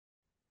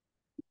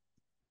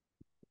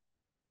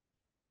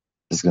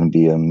This is going to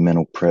be a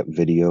mental prep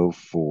video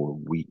for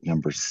week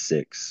number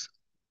 6.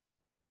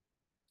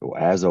 So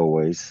as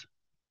always,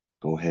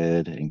 go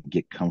ahead and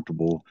get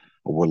comfortable.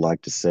 I would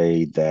like to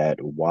say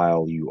that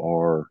while you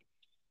are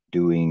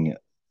doing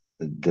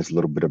this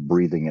little bit of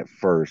breathing at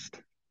first,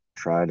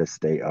 try to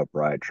stay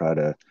upright, try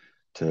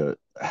to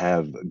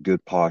have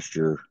good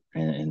posture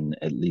and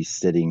at least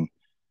sitting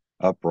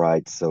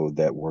upright so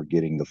that we're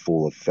getting the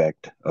full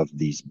effect of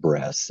these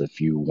breaths.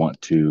 If you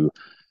want to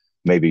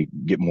maybe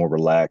get more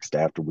relaxed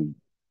after we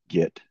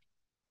get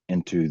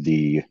into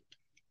the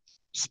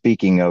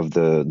speaking of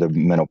the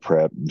mental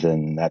prep,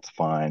 then that's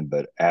fine.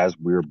 But as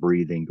we're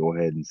breathing, go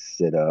ahead and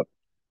sit up.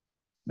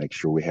 Make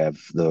sure we have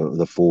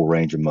the full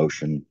range of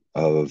motion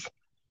of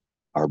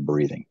our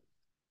breathing.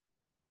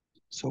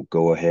 So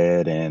go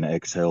ahead and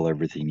exhale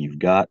everything you've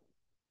got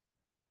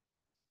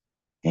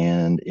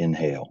and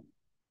inhale.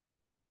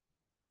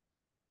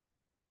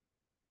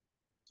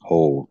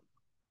 Hold.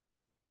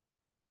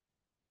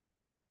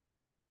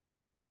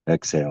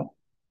 Exhale.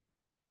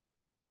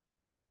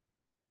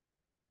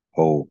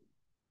 Hold.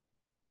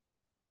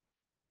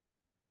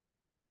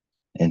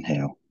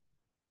 Inhale.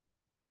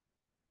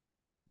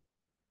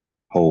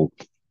 Hold.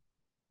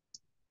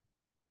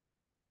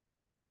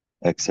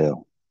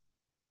 Exhale.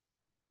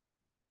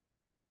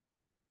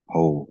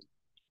 Hold.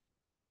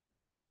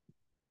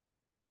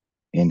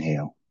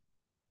 Inhale.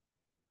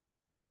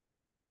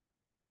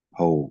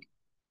 Hold.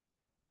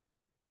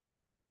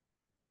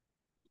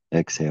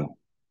 Exhale.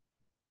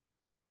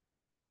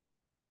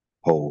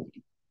 Hold.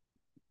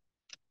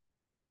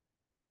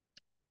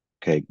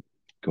 Okay,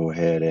 go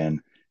ahead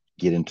and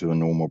get into a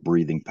normal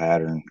breathing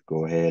pattern.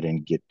 Go ahead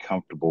and get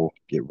comfortable,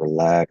 get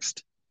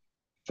relaxed,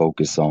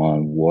 focus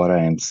on what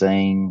I am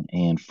saying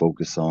and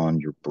focus on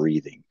your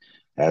breathing.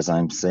 As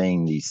I'm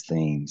saying these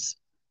things,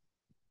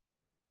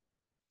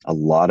 a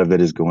lot of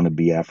it is going to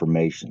be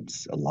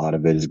affirmations. A lot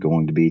of it is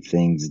going to be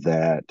things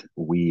that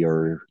we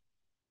are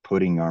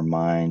putting our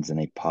minds in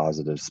a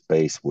positive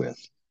space with.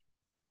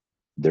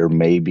 There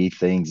may be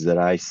things that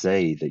I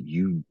say that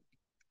you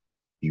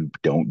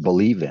don't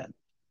believe in.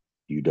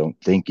 You don't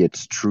think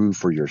it's true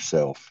for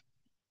yourself.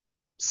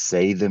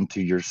 Say them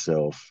to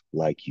yourself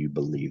like you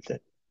believe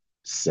it.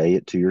 Say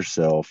it to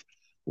yourself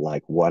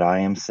like what I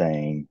am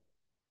saying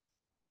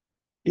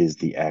is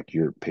the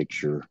accurate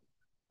picture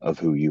of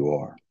who you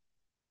are.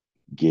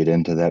 Get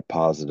into that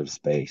positive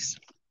space.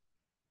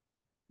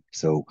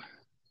 So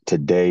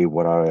today,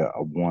 what I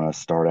want to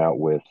start out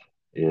with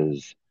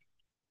is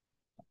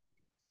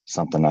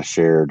something I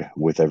shared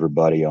with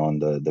everybody on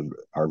the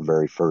our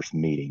very first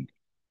meeting.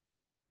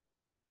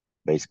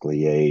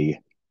 Basically, a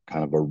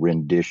kind of a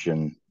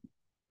rendition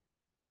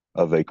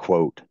of a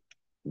quote,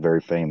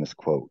 very famous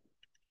quote,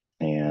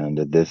 and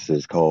this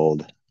is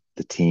called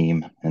 "The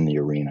Team in the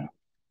Arena."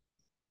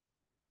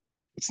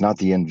 It's not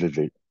the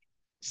individual.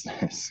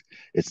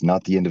 It's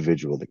not the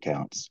individual that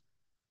counts,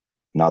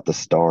 not the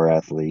star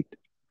athlete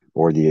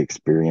or the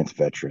experienced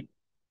veteran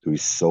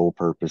whose sole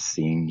purpose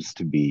seems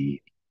to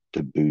be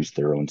to boost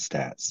their own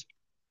stats,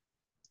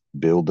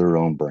 build their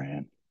own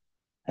brand,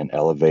 and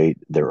elevate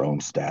their own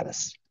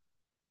status,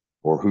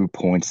 or who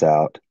points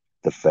out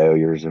the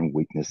failures and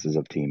weaknesses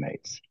of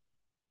teammates.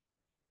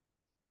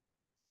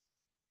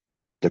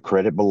 The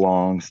credit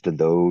belongs to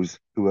those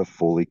who have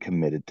fully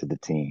committed to the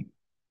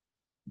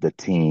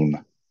team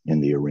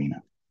in the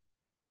arena.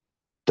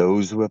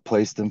 Those who have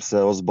placed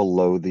themselves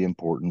below the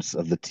importance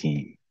of the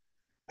team,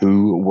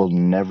 who will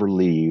never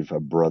leave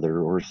a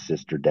brother or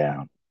sister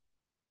down,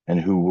 and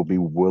who will be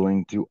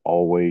willing to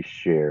always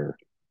share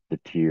the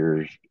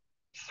tears,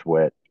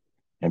 sweat,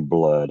 and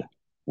blood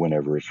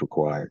whenever it's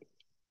required.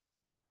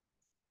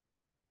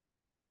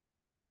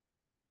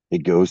 It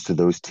goes to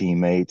those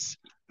teammates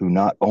who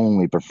not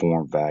only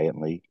perform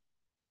valiantly,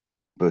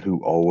 but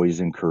who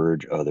always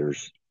encourage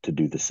others to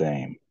do the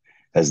same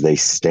as they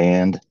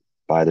stand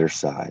by their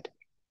side.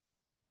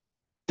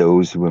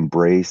 Those who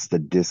embrace the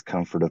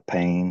discomfort of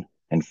pain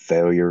and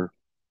failure,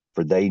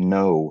 for they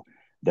know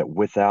that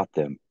without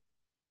them,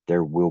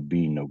 there will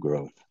be no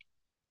growth.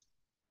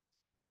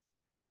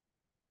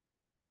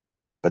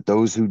 But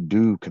those who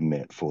do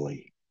commit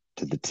fully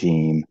to the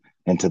team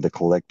and to the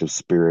collective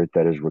spirit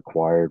that is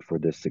required for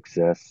this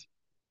success,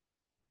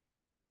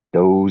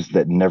 those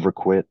that never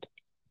quit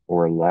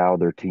or allow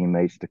their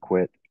teammates to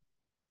quit,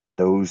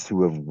 those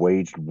who have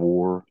waged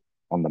war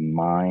on the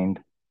mind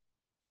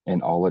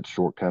and all its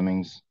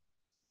shortcomings,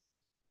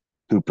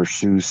 who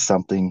pursue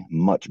something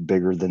much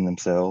bigger than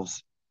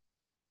themselves,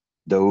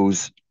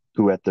 those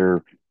who at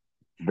their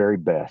very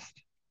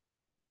best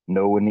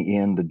know in the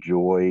end the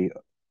joy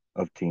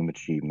of team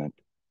achievement,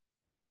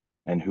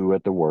 and who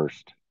at the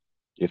worst,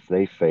 if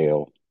they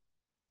fail,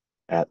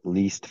 at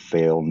least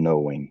fail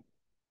knowing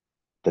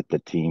that the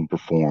team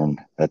performed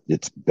at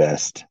its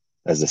best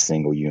as a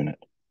single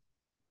unit,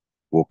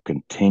 will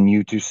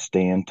continue to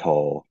stand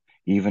tall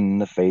even in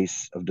the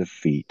face of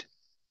defeat,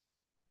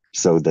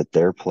 so that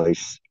their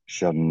place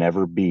shall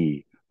never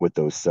be with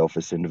those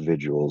selfish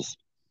individuals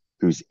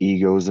whose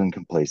egos and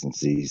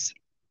complacencies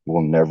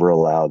will never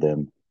allow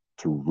them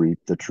to reap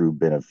the true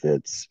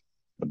benefits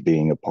of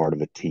being a part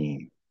of a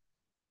team,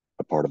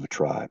 a part of a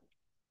tribe.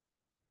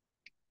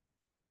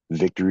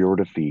 Victory or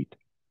defeat,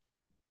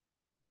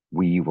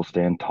 we will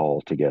stand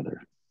tall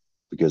together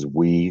because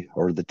we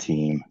are the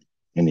team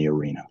in the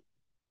arena.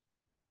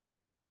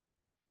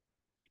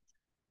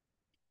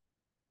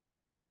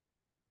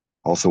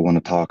 Also, want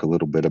to talk a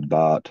little bit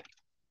about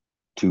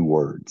two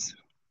words: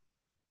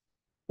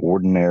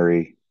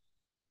 ordinary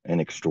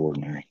and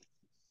extraordinary.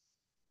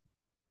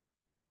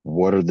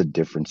 What are the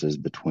differences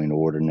between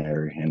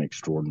ordinary and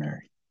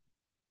extraordinary?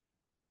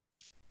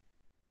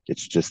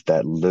 It's just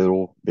that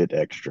little bit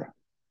extra.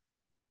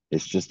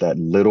 It's just that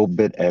little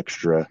bit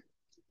extra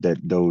that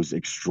those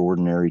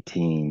extraordinary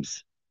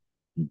teams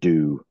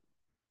do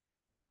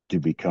to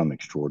become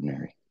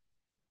extraordinary.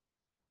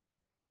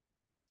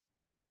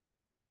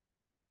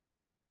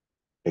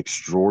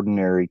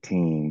 Extraordinary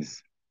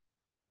teams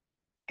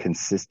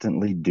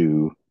consistently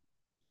do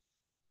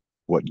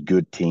what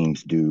good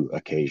teams do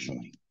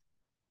occasionally.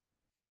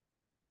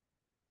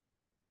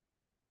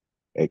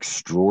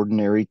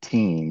 Extraordinary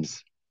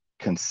teams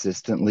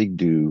consistently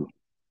do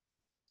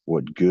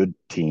what good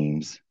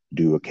teams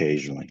do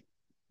occasionally.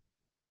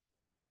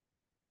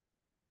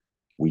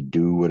 We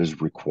do what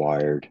is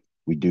required.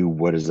 We do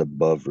what is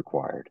above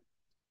required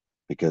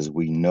because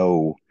we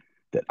know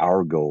that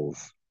our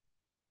goals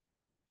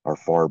are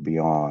far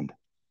beyond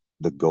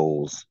the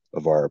goals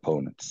of our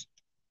opponents.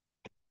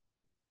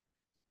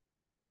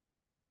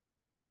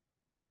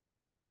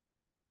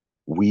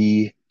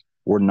 We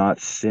were not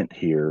sent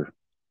here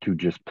to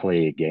just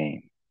play a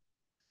game.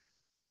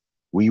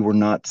 We were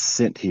not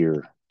sent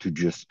here to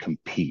just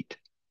compete.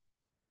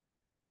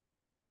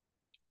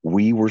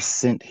 We were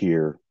sent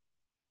here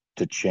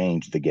to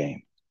change the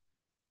game.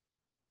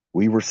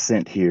 We were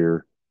sent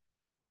here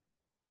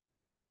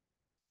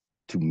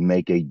to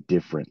make a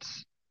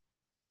difference.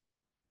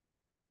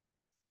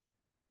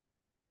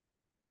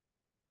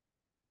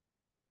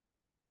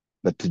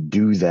 But to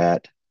do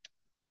that,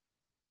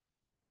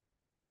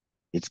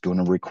 it's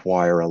going to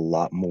require a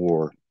lot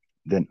more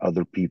than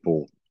other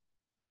people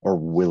are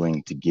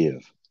willing to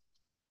give.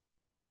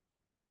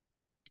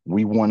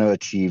 We want to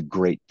achieve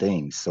great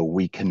things, so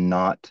we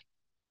cannot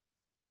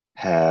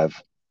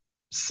have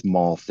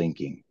small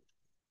thinking.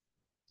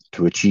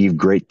 To achieve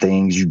great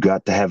things, you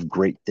got to have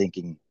great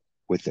thinking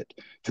with it.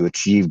 To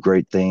achieve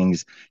great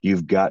things,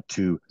 you've got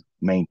to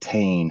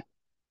maintain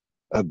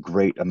a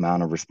great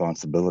amount of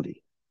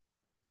responsibility.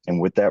 And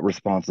with that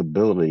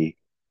responsibility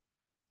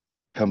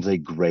comes a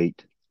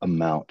great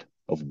amount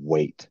of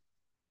weight,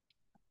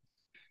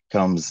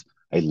 comes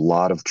a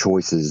lot of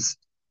choices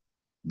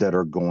that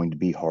are going to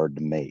be hard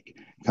to make,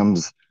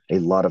 comes a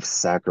lot of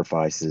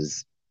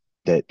sacrifices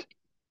that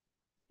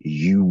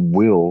you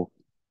will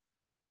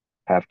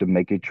have to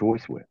make a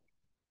choice with.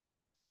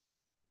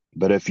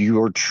 But if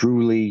you are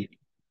truly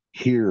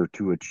here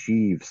to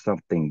achieve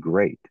something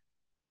great,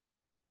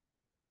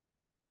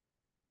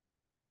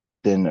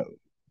 then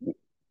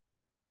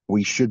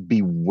we should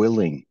be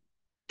willing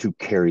to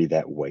carry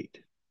that weight.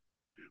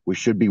 We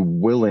should be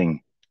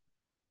willing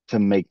to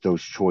make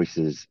those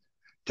choices,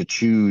 to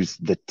choose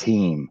the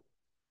team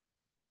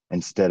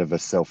instead of a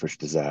selfish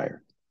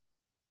desire,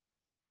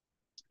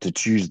 to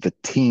choose the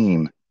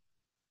team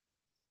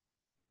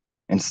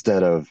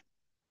instead of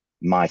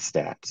my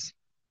stats.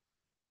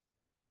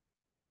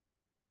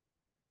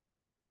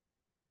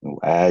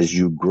 As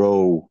you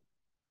grow,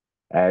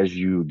 as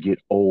you get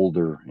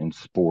older in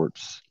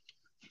sports,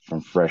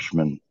 from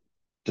freshman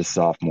to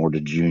sophomore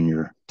to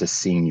junior to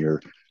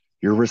senior,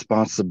 your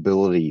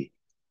responsibility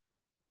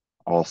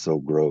also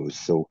grows.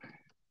 So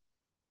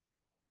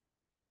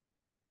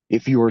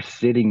if you are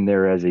sitting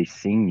there as a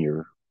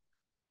senior,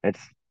 that's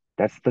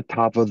that's the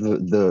top of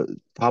the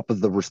top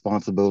of the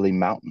responsibility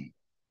mountain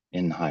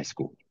in high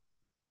school.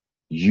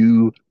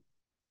 You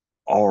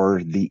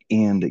are the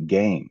end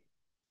game.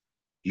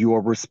 You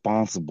are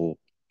responsible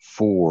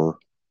for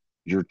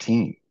your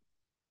team,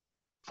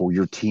 for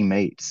your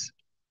teammates.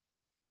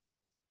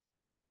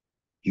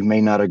 You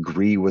may not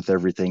agree with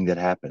everything that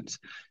happens.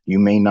 You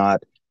may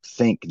not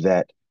think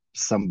that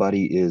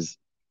somebody is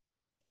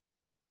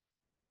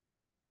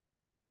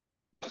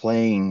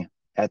playing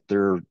at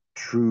their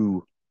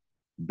true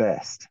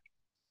best,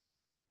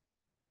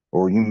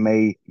 or you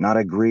may not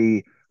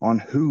agree on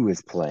who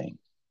is playing.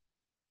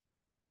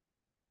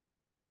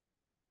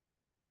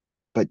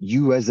 But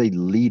you, as a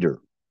leader,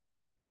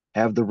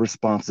 have the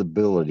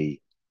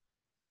responsibility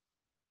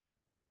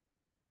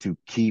to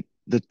keep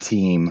the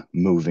team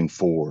moving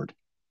forward,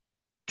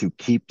 to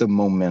keep the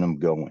momentum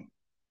going,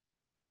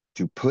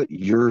 to put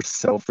your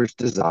selfish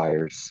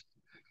desires,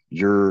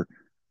 your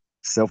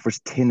selfish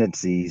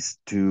tendencies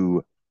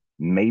to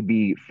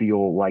maybe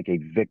feel like a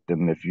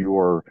victim if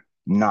you're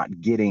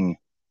not getting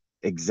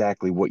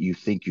exactly what you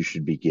think you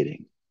should be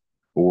getting,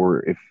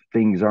 or if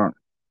things aren't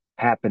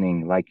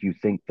happening like you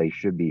think they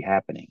should be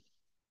happening.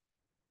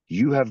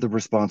 You have the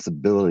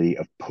responsibility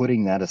of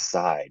putting that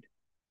aside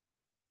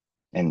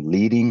and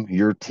leading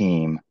your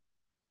team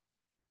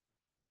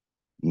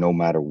no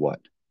matter what.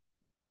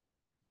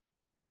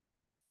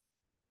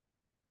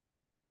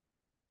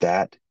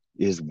 That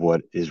is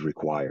what is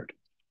required.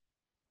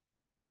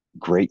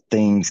 Great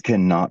things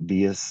cannot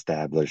be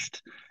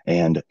established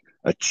and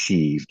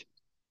achieved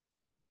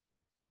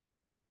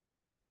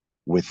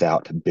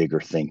without bigger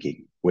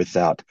thinking,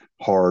 without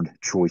hard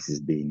choices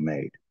being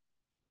made.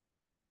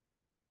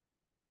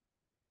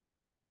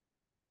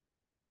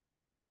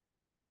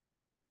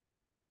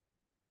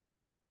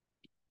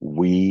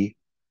 We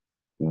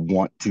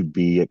want to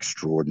be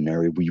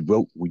extraordinary. We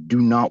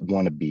do not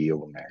want to be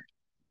ordinary.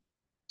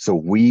 So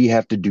we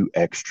have to do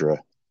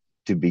extra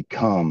to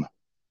become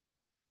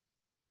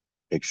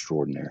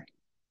extraordinary.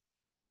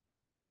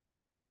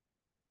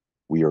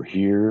 We are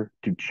here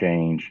to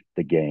change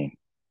the game.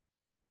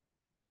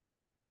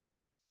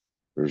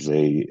 There's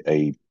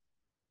a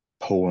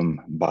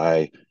poem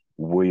by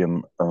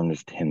William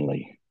Ernest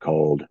Henley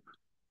called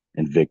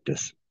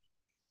Invictus.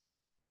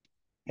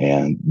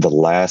 And the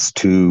last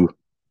two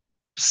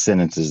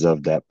sentences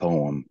of that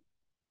poem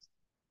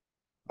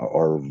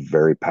are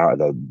very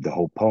powerful. The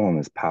whole poem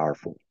is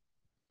powerful,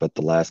 but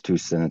the last two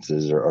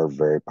sentences are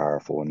very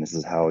powerful. And this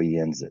is how he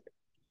ends it.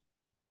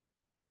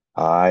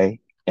 I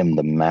am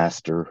the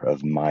master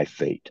of my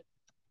fate.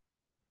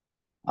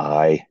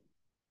 I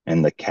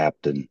am the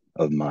captain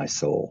of my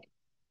soul.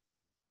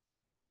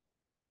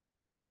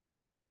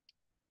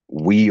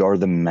 We are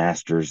the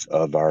masters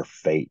of our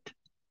fate.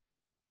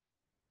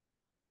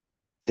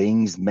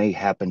 Things may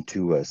happen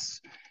to us,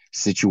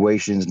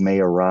 situations may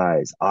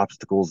arise,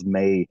 obstacles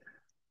may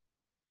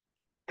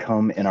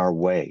come in our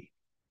way,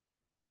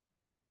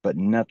 but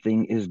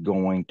nothing is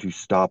going to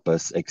stop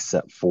us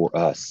except for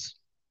us.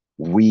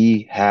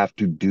 We have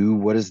to do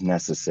what is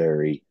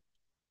necessary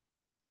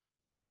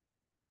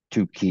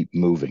to keep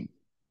moving,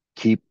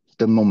 keep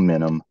the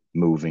momentum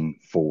moving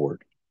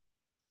forward.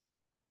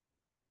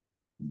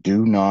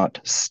 Do not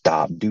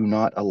stop. Do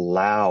not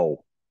allow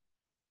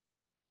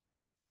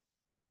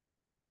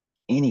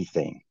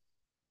anything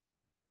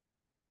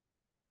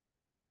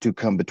to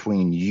come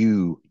between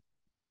you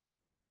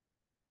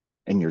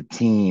and your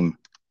team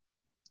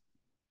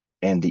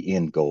and the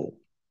end goal.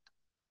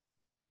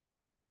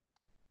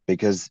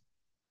 Because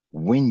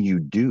when you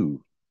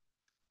do,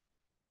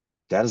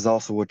 that is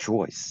also a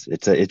choice.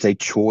 It's a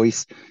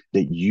choice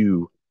that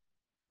you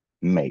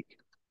make.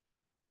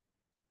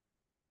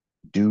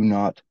 Do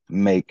not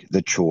make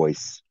the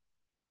choice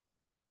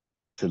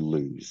to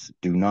lose.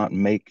 Do not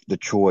make the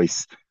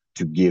choice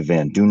to give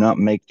in. Do not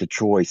make the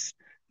choice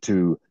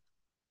to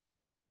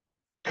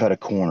cut a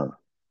corner.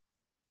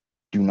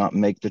 Do not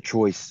make the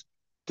choice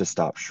to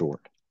stop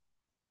short.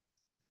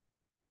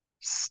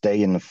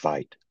 Stay in the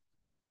fight.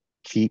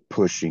 Keep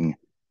pushing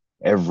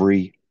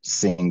every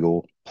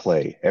single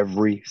play,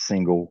 every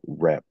single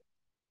rep.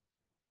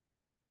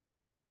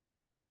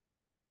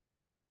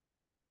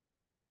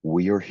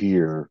 We are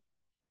here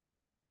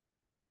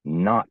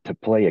not to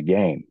play a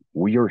game.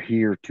 We are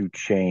here to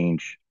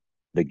change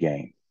the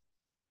game.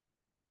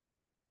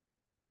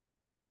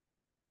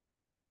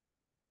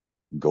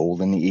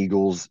 Golden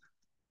Eagles,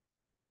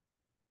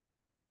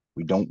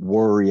 we don't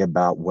worry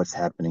about what's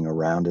happening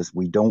around us.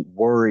 We don't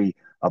worry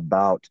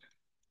about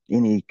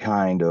any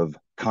kind of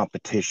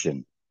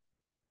competition.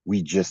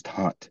 We just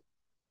hunt.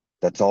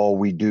 That's all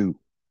we do.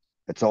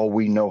 That's all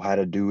we know how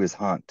to do is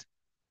hunt.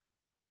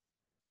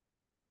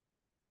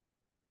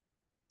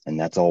 And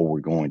that's all we're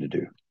going to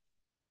do.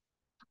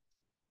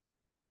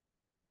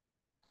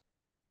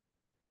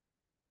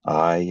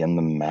 I am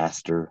the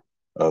master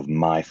of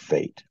my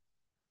fate.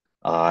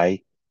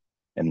 I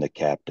am the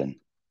captain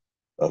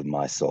of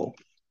my soul.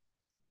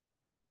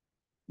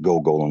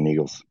 Go Golden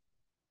Eagles.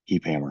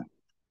 Keep hammering.